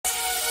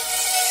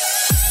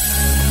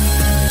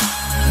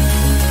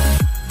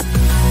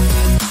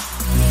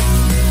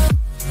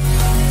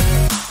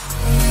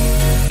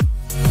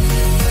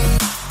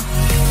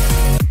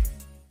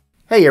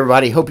Hey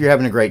everybody, hope you're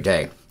having a great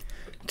day.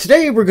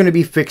 Today we're going to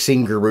be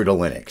fixing Garuda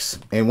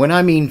Linux. And when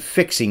I mean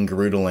fixing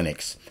Garuda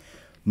Linux,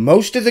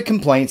 most of the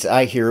complaints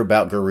I hear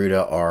about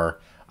Garuda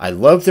are, I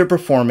love their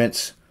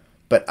performance,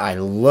 but I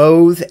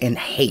loathe and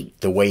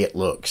hate the way it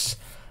looks.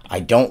 I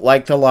don't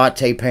like the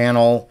latte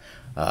panel.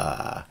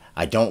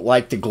 I don't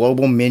like the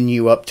global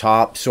menu up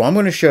top. So I'm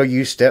going to show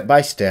you step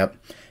by step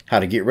how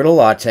to get rid of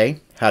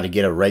latte, how to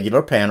get a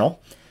regular panel,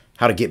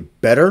 how to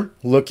get better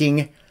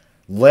looking,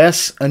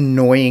 less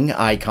annoying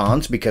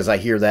icons, because I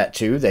hear that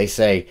too. They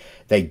say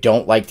they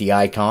don't like the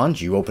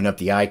icons. You open up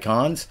the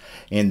icons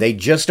and they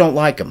just don't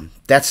like them.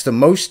 That's the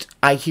most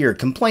I hear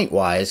complaint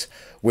wise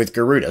with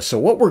Garuda. So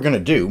what we're going to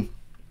do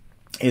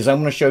is I'm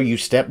going to show you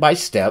step by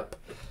step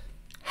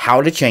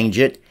how to change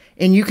it,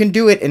 and you can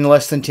do it in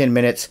less than 10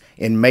 minutes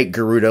and make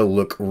Garuda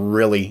look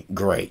really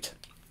great.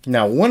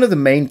 Now, one of the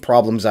main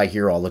problems I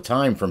hear all the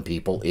time from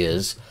people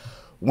is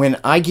when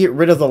I get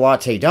rid of the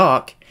latte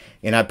dock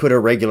and I put a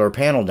regular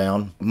panel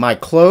down, my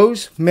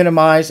close,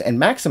 minimize, and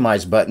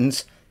maximize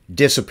buttons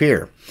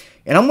disappear.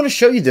 And I'm going to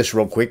show you this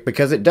real quick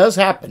because it does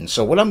happen.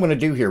 So what I'm going to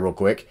do here real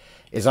quick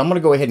is I'm going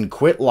to go ahead and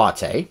quit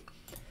latte.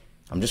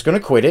 I'm just going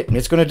to quit it and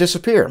it's going to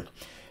disappear.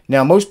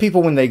 Now, most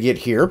people when they get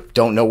here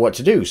don't know what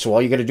to do. So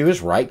all you got to do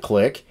is right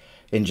click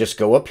and just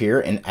go up here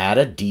and add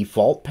a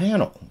default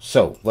panel.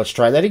 So let's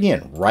try that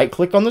again. Right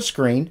click on the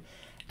screen,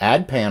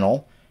 add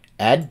panel,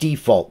 add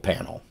default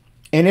panel.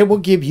 And it will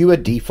give you a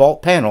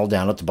default panel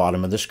down at the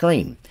bottom of the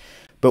screen.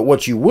 But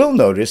what you will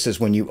notice is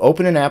when you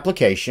open an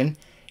application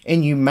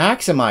and you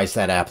maximize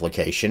that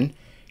application,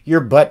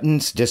 your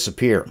buttons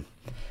disappear.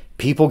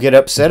 People get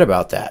upset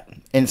about that.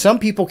 And some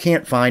people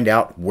can't find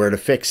out where to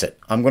fix it.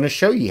 I'm going to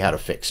show you how to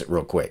fix it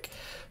real quick.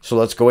 So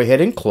let's go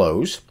ahead and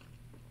close.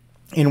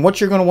 And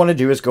what you're going to want to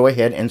do is go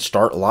ahead and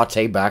start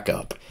latte back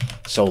up.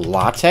 So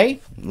latte,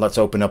 let's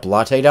open up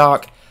latte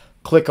dock,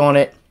 click on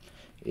it.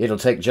 It'll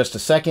take just a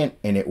second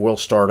and it will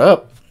start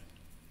up.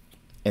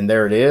 And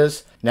there it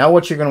is. Now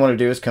what you're going to want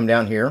to do is come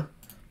down here,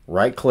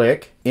 right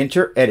click,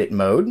 enter edit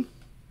mode,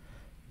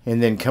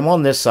 and then come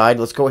on this side.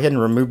 Let's go ahead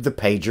and remove the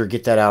pager,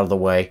 get that out of the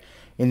way.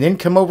 And then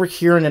come over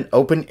here in an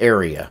open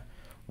area,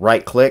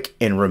 right click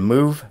and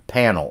remove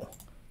panel.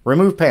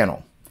 Remove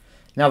panel.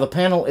 Now the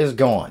panel is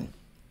gone.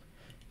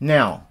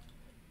 Now,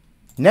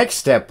 next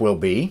step will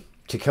be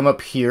to come up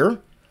here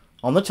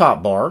on the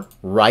top bar,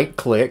 right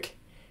click,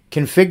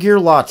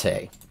 configure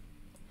latte.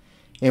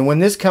 And when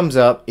this comes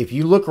up, if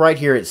you look right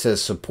here, it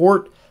says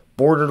support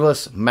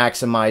borderless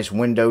maximize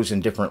windows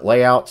and different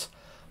layouts.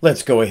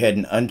 Let's go ahead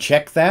and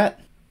uncheck that.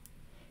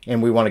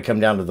 And we want to come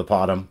down to the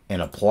bottom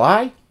and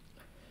apply.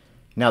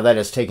 Now that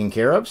is taken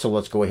care of, so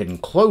let's go ahead and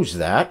close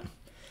that.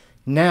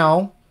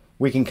 Now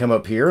we can come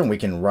up here and we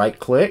can right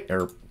click,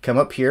 or come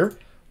up here,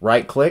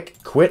 right click,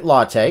 quit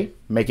latte,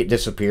 make it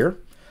disappear.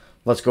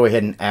 Let's go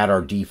ahead and add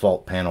our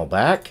default panel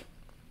back.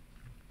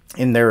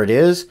 And there it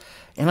is.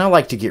 And I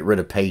like to get rid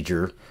of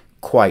pager,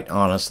 quite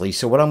honestly.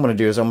 So what I'm going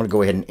to do is I'm going to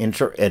go ahead and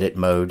enter edit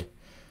mode.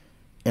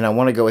 And I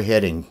want to go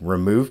ahead and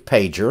remove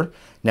pager.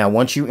 Now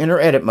once you enter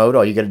edit mode,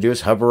 all you got to do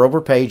is hover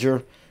over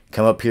pager,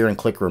 come up here and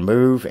click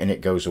remove, and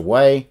it goes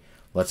away.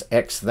 Let's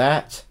X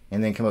that,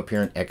 and then come up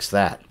here and X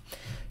that.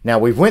 Now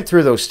we've went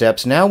through those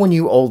steps. Now when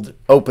you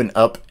open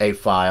up a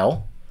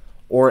file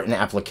or an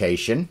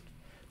application,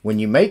 when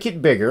you make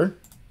it bigger,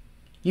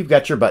 you've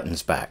got your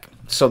buttons back.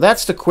 So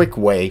that's the quick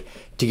way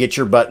to get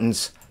your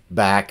buttons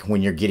back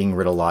when you're getting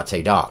rid of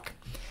latte dock.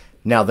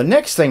 Now the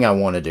next thing I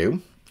want to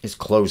do is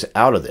close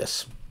out of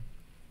this.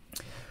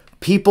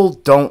 People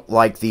don't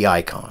like the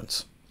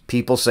icons.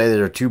 People say that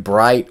they're too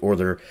bright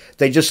or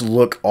they just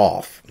look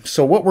off.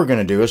 So what we're going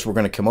to do is we're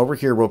going to come over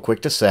here real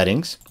quick to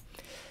settings.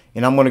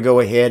 And I'm going to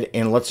go ahead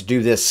and let's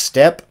do this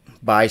step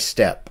by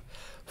step.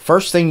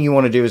 First thing you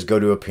want to do is go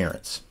to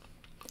appearance.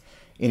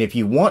 And if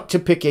you want to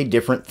pick a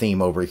different theme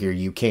over here,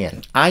 you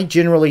can. I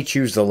generally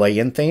choose the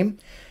lay-in theme.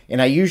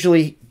 And I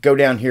usually go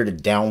down here to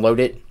download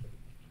it.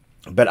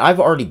 But I've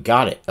already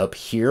got it up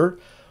here.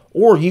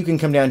 Or you can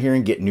come down here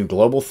and get new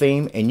global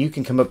theme. And you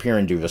can come up here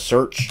and do a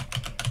search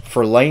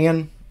for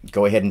lay-in.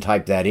 Go ahead and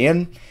type that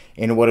in.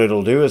 And what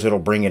it'll do is it'll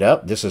bring it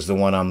up. This is the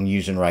one I'm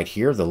using right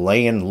here. The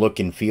lay-in look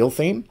and feel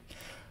theme.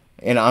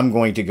 And I'm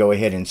going to go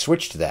ahead and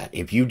switch to that.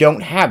 If you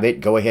don't have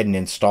it, go ahead and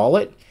install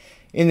it.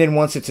 And then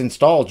once it's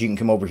installed, you can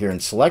come over here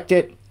and select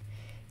it.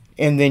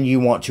 And then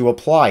you want to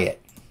apply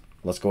it.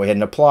 Let's go ahead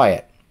and apply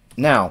it.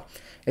 Now,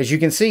 as you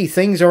can see,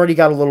 things already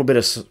got a little bit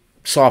of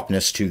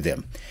softness to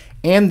them.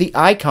 And the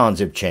icons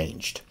have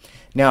changed.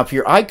 Now, if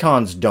your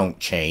icons don't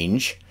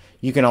change,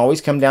 you can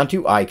always come down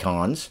to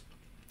icons.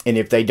 And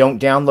if they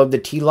don't download the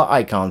Tila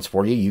icons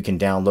for you, you can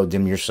download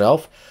them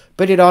yourself.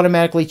 But it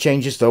automatically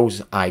changes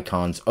those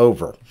icons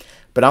over.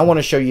 But I want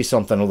to show you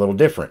something a little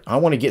different. I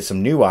want to get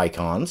some new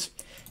icons.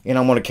 And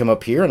I want to come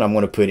up here and I'm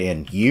going to put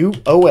in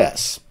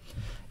UOS.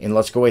 And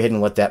let's go ahead and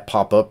let that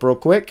pop up real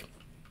quick.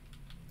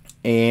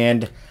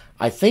 And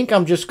I think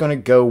I'm just going to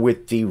go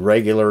with the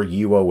regular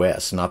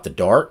UOS, not the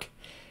dark.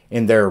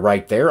 And there,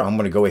 right there, I'm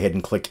going to go ahead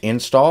and click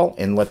install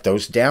and let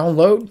those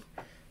download.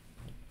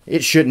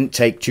 It shouldn't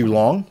take too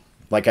long.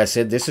 Like I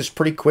said, this is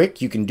pretty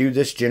quick. You can do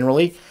this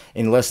generally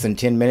in less than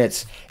 10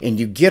 minutes, and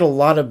you get a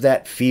lot of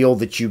that feel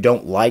that you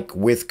don't like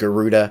with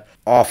Garuda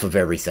off of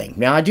everything.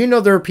 Now, I do know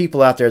there are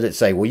people out there that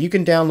say, well, you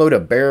can download a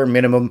bare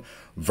minimum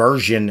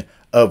version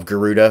of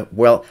Garuda.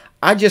 Well,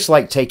 I just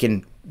like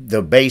taking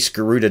the base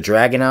Garuda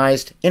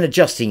Dragonized and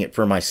adjusting it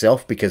for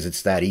myself because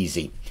it's that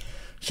easy.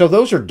 So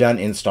those are done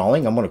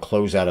installing. I'm going to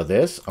close out of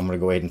this. I'm going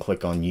to go ahead and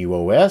click on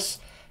UOS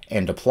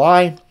and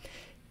apply.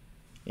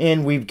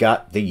 And we've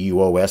got the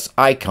UOS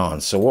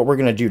icon. So what we're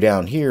going to do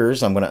down here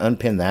is I'm going to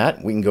unpin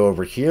that. We can go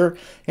over here.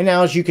 And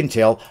now, as you can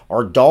tell,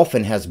 our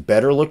Dolphin has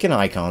better looking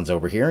icons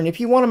over here. And if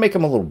you want to make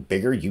them a little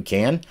bigger, you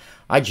can.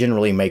 I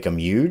generally make them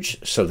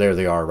huge. So there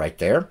they are right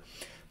there.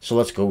 So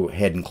let's go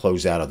ahead and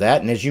close out of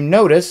that. And as you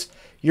notice,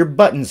 your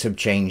buttons have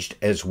changed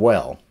as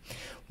well.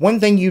 One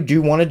thing you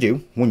do want to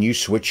do when you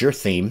switch your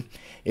theme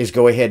is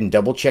go ahead and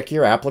double check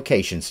your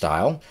application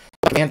style.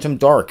 Phantom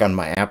Dark on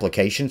my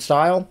application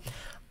style.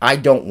 I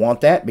don't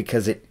want that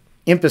because it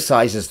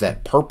emphasizes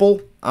that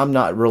purple. I'm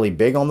not really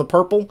big on the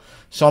purple.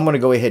 So I'm going to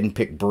go ahead and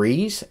pick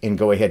Breeze and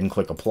go ahead and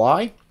click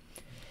Apply.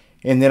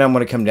 And then I'm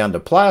going to come down to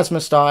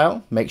Plasma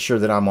Style. Make sure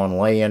that I'm on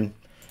Lay-In.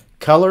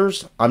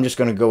 Colors, I'm just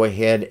going to go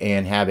ahead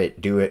and have it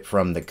do it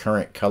from the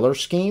current color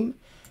scheme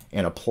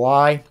and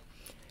apply.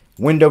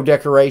 Window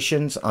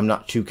decorations, I'm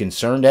not too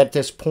concerned at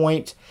this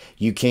point.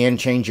 You can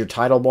change your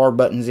title bar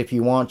buttons if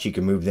you want. You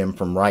can move them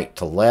from right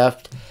to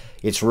left.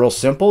 It's real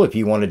simple. If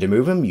you wanted to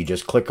move them, you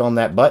just click on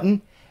that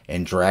button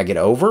and drag it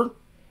over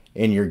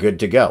and you're good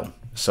to go.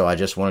 So I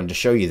just wanted to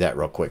show you that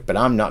real quick, but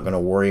I'm not going to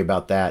worry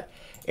about that.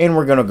 And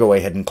we're going to go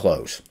ahead and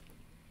close.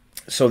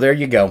 So there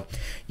you go.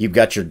 You've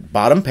got your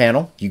bottom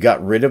panel. You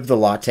got rid of the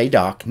latte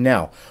dock.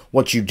 Now,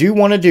 what you do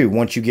want to do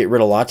once you get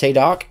rid of latte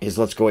dock is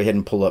let's go ahead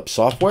and pull up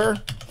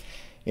software.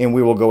 And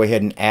we will go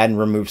ahead and add and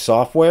remove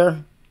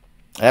software.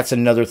 That's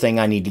another thing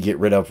I need to get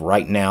rid of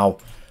right now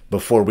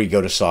before we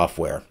go to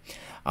software.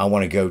 I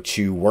want to go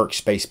to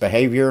workspace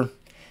behavior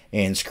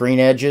and screen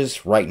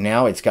edges. Right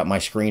now, it's got my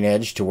screen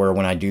edge to where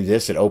when I do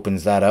this, it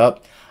opens that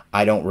up.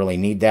 I don't really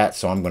need that,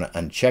 so I'm going to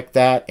uncheck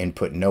that and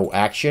put no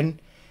action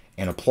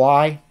and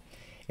apply.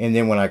 And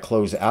then when I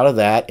close out of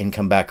that and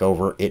come back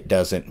over, it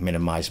doesn't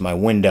minimize my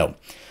window.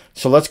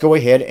 So let's go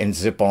ahead and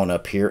zip on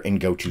up here and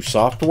go to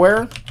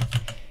software.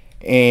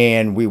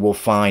 And we will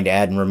find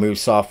add and remove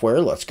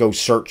software. Let's go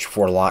search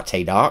for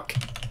Latte Dock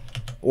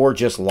or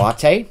just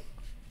Latte.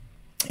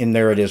 And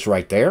there it is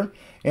right there.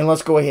 And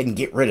let's go ahead and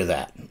get rid of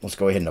that. Let's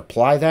go ahead and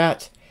apply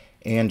that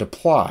and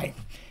apply.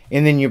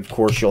 And then, of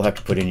course, you'll have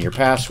to put in your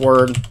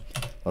password.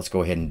 Let's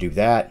go ahead and do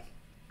that.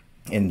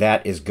 And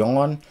that is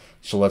gone.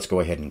 So let's go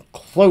ahead and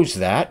close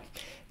that.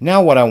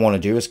 Now what I want to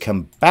do is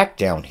come back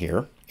down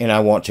here and I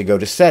want to go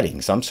to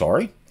settings. I'm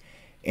sorry.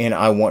 And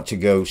I want to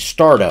go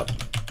startup.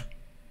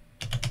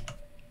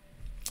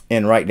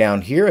 And right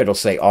down here, it'll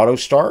say auto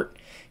start.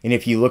 And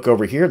if you look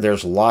over here,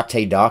 there's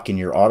Latte Dock in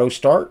your auto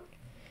start.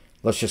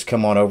 Let's just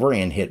come on over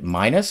and hit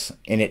minus,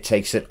 and it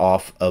takes it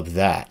off of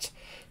that.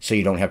 So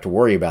you don't have to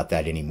worry about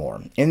that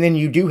anymore. And then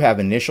you do have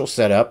initial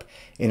setup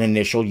and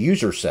initial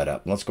user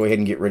setup. Let's go ahead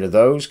and get rid of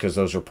those because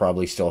those are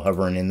probably still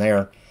hovering in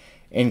there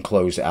and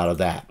close out of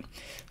that.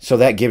 So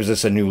that gives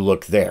us a new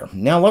look there.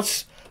 Now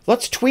let's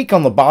tweak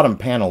on the bottom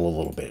panel a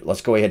little bit.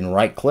 Let's go ahead and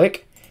right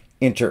click,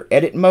 enter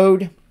edit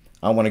mode.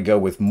 I want to go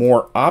with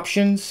more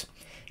options,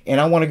 and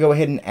I want to go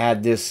ahead and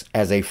add this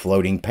as a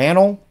floating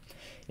panel,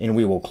 and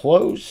we will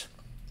close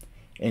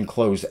and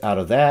close out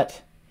of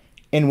that.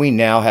 And we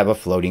now have a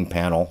floating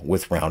panel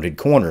with rounded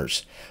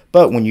corners.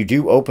 But when you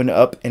do open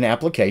up an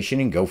application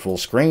and go full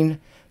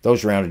screen,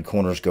 those rounded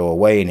corners go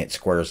away and it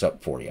squares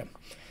up for you.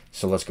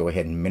 So let's go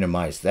ahead and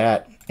minimize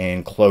that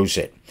and close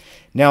it.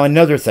 Now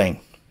another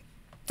thing,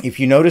 if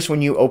you notice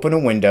when you open a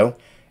window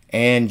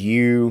and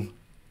you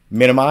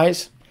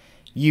minimize,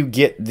 you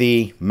get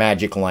the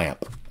magic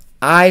lamp.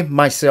 I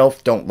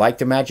myself don't like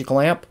the magic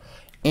lamp.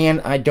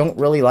 And I don't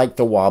really like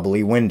the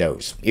wobbly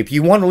windows. If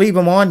you want to leave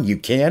them on, you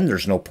can.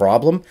 There's no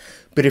problem.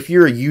 But if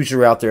you're a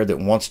user out there that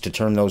wants to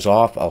turn those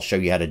off, I'll show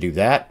you how to do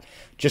that.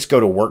 Just go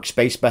to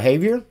Workspace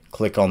Behavior.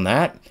 Click on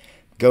that.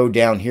 Go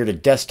down here to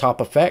Desktop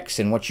Effects.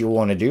 And what you'll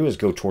want to do is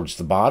go towards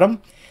the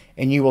bottom.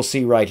 And you will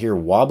see right here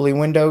Wobbly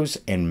Windows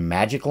and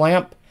Magic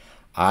Lamp.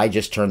 I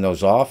just turn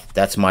those off.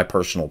 That's my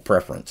personal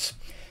preference.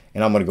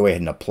 And I'm going to go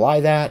ahead and apply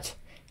that.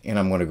 And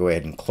I'm going to go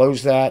ahead and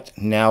close that.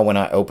 Now when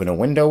I open a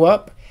window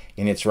up,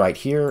 and it's right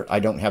here, I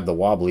don't have the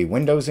wobbly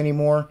windows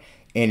anymore,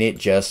 and it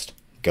just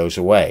goes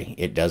away.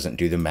 It doesn't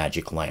do the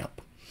magic lamp.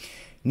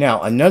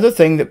 Now, another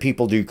thing that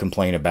people do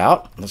complain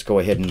about, let's go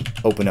ahead and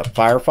open up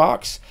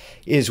Firefox,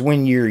 is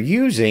when you're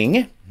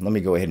using, let me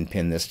go ahead and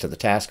pin this to the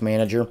task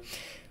manager.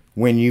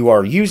 When you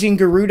are using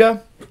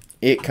Garuda,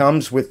 it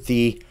comes with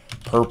the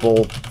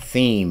purple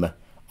theme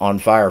on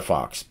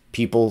Firefox.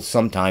 People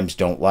sometimes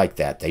don't like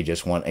that. They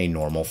just want a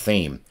normal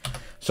theme.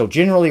 So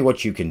generally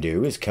what you can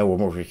do is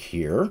come over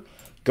here,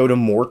 go to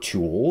More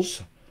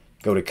Tools,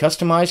 go to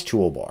Customize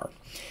Toolbar.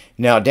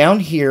 Now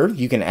down here,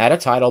 you can add a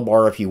title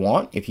bar if you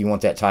want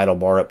that title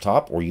bar up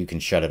top, or you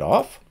can shut it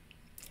off.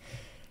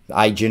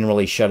 I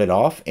generally shut it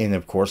off, and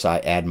of course I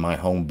add my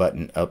home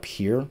button up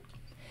here.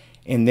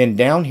 And then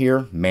down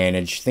here,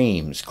 manage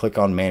themes. Click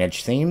on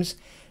manage themes,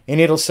 and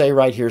it'll say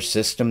right here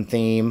system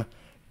theme,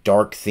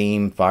 dark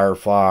theme,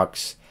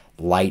 Firefox,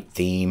 light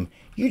theme.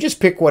 You just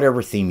pick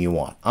whatever theme you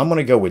want. I'm going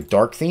to go with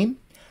dark theme.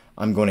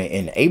 I'm going to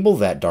enable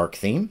that dark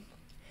theme.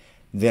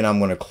 Then I'm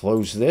going to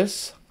close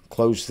this,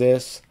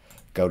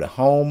 go to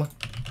home.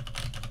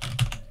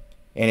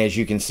 And as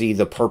you can see,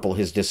 the purple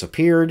has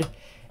disappeared.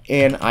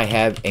 And I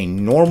have a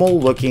normal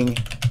looking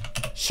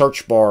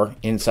search bar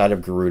inside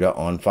of Garuda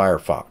on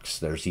Firefox.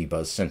 There's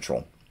eBuzz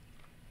Central.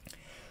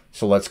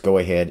 So let's go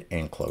ahead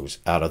and close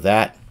out of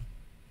that.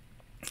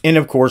 And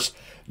of course,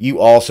 you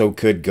also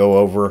could go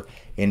over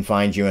and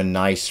find you a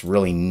nice,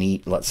 really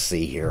neat, let's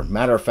see here.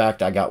 Matter of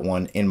fact, I got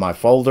one in my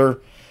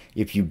folder.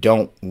 If you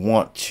don't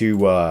want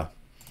to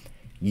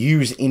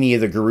use any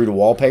of the Garuda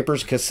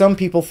wallpapers, because some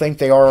people think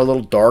they are a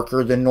little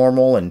darker than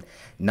normal and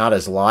not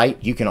as light,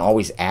 you can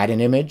always add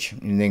an image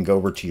and then go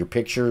over to your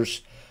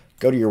pictures,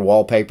 go to your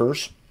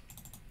wallpapers,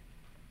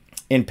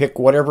 and pick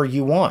whatever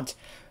you want.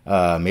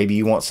 Maybe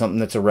you want something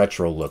that's a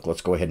retro look.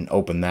 Let's go ahead and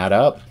open that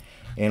up.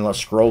 And let's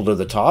scroll to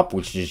the top,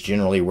 which is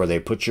generally where they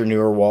put your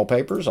newer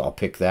wallpapers. I'll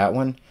pick that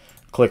one,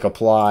 click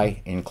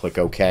apply, and click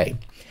OK.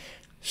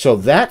 So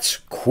that's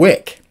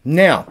quick.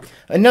 Now,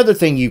 another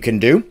thing you can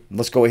do,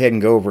 let's go ahead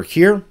and go over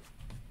here.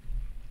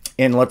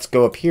 And let's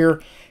go up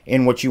here.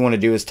 And what you want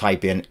to do is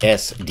type in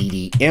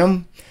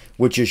SDDM,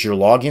 which is your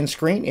login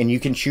screen. And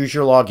you can choose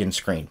your login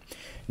screen.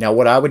 Now,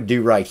 what I would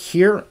do right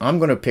here, I'm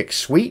going to pick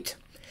Sweet.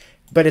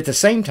 But at the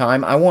same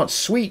time, I want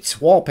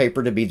Sweet's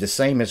wallpaper to be the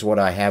same as what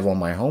I have on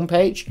my home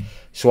page.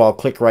 So I'll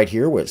click right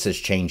here where it says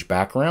Change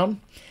Background.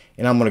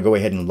 And I'm going to go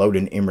ahead and load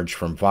an image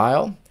from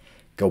File.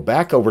 Go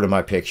back over to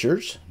my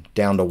pictures,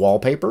 down to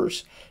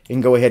Wallpapers,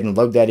 and go ahead and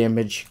load that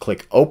image.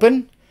 Click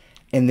Open.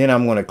 And then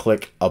I'm going to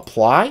click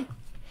Apply.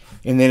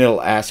 And then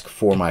it'll ask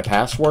for my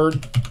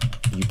password.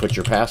 You put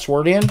your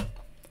password in.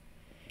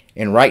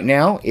 And right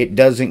now, it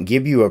doesn't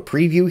give you a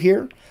preview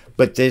here,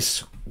 but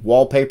this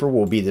wallpaper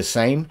will be the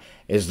same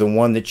as the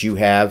one that you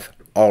have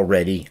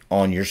already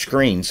on your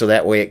screen. So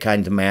that way it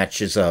kind of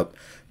matches up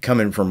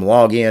coming from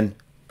login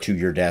to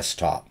your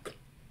desktop.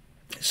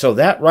 So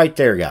that right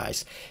there,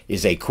 guys,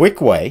 is a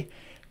quick way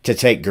to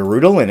take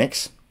Garuda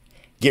Linux,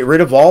 get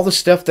rid of all the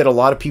stuff that a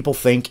lot of people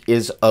think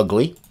is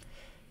ugly,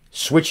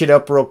 switch it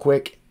up real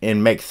quick,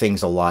 and make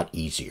things a lot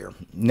easier.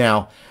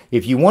 Now,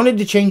 if you wanted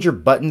to change your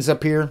buttons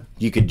up here,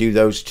 you could do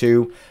those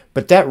too,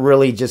 but that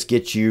really just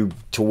gets you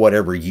to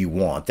whatever you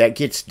want. That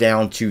gets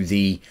down to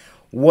the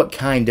what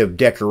kind of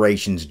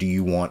decorations do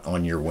you want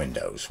on your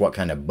windows? What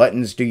kind of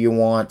buttons do you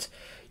want?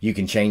 You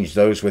can change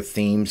those with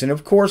themes. And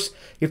of course,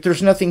 if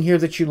there's nothing here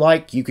that you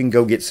like, you can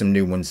go get some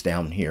new ones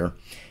down here.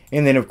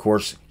 And then of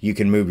course, you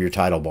can move your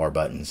title bar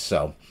buttons.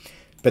 So,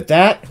 but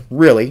that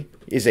really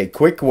is a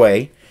quick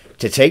way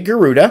to take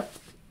Garuda,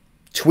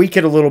 tweak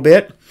it a little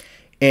bit,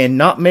 and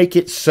not make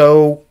it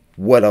so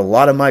what a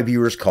lot of my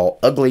viewers call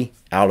ugly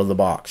out of the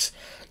box,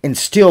 and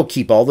still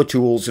keep all the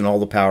tools and all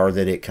the power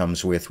that it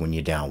comes with when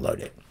you download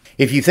it.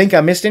 If you think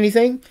I missed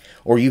anything,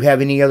 or you have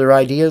any other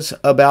ideas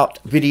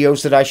about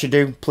videos that I should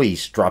do,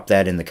 please drop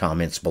that in the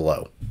comments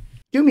below.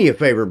 Do me a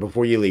favor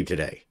before you leave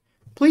today.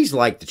 Please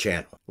like the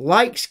channel.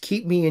 Likes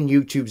keep me in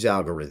YouTube's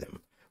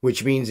algorithm,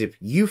 which means if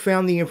you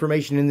found the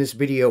information in this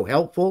video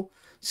helpful,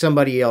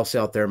 somebody else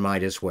out there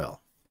might as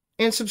well.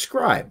 And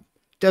subscribe.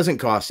 Doesn't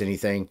cost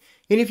anything.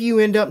 And if you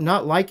end up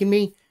not liking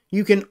me,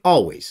 you can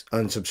always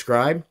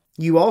unsubscribe.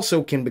 You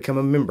also can become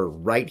a member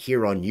right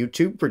here on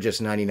YouTube for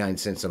just 99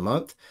 cents a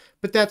month.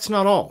 But that's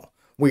not all.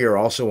 We are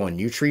also on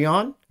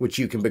Utreon, which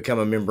you can become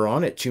a member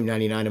on at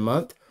 $2.99 a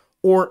month,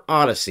 or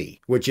Odyssey,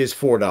 which is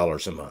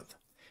 $4 a month.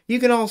 You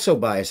can also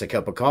buy us a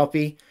cup of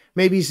coffee,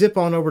 maybe zip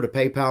on over to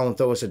PayPal and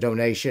throw us a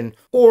donation,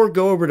 or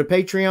go over to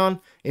Patreon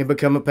and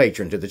become a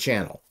patron to the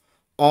channel.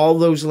 All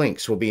those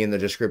links will be in the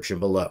description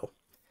below.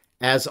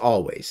 As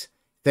always,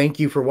 thank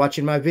you for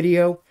watching my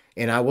video,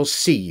 and I will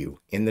see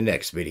you in the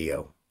next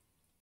video.